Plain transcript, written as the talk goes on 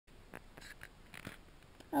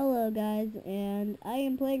Hello guys, and I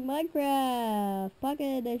am playing Minecraft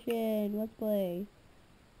Pocket Edition. Let's play.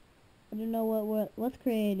 I don't know let's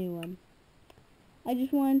create a new one. I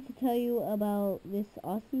just wanted to tell you about this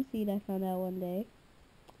awesome seed I found out one day.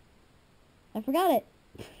 I forgot it.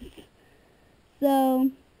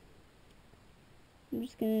 So I'm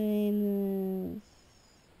just gonna name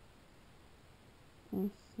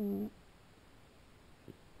this awesome.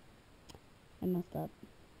 I messed up.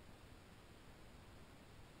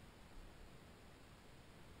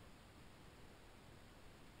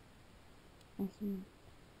 Awesome.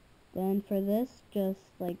 Then for this, just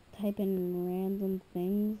like type in random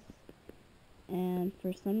things, and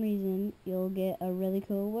for some reason you'll get a really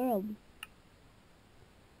cool world.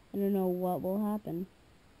 I don't know what will happen.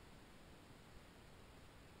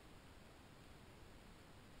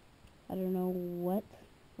 I don't know what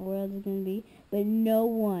the world is gonna be, but no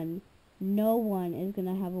one is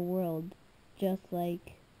gonna have a world just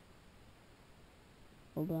like.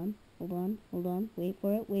 Hold on, wait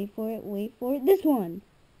for it, this one!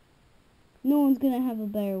 No one's gonna have a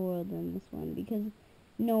better world than this one, because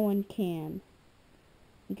no one can.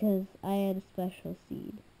 Because I had a special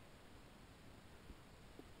seed.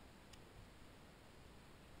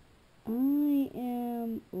 I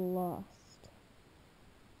am lost.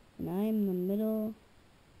 And I am in the middle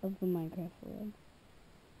of the Minecraft world.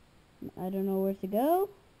 I don't know where to go.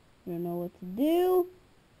 I don't know what to do.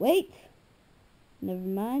 Wait! Never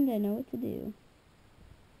mind, I know what to do.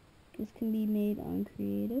 This can be made on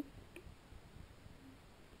creative.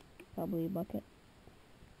 Probably a bucket.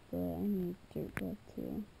 But I need dirt block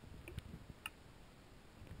too.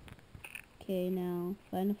 Okay, now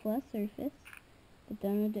find a flat surface. Put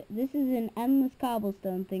down this is an endless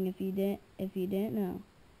cobblestone thing if you didn't know.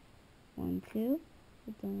 1, 2.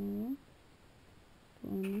 Put down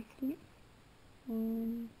one next to it.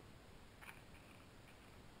 1.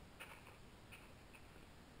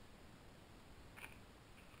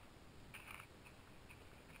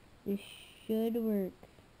 This should work.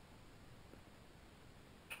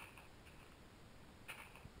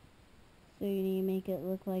 So you need to make it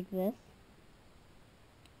look like this.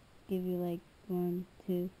 Give you like 1,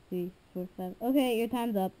 2, 3, 4, 5. Okay, your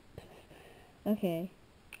time's up. Okay.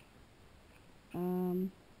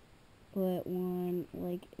 Put one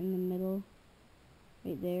like in the middle,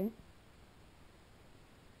 right there.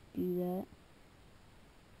 Do that.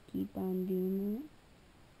 Keep on doing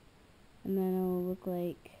that. And then it'll look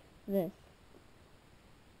like this.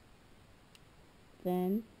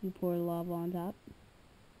 Then you pour lava on top.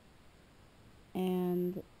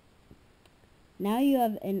 And now you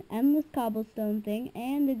have an endless cobblestone thing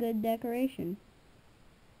and a good decoration.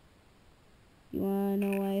 You wanna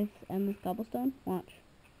know why it's endless cobblestone? Watch.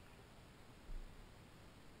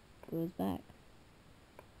 Goes back.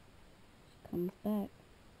 Comes back.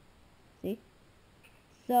 See?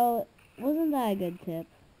 So, wasn't that a good tip?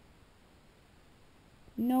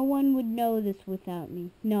 No one would know this without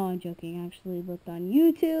me. No, I'm joking. I actually looked on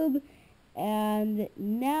YouTube, and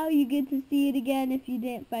now you get to see it again if you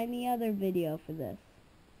didn't find the other video for this.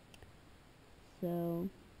 So,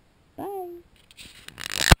 bye.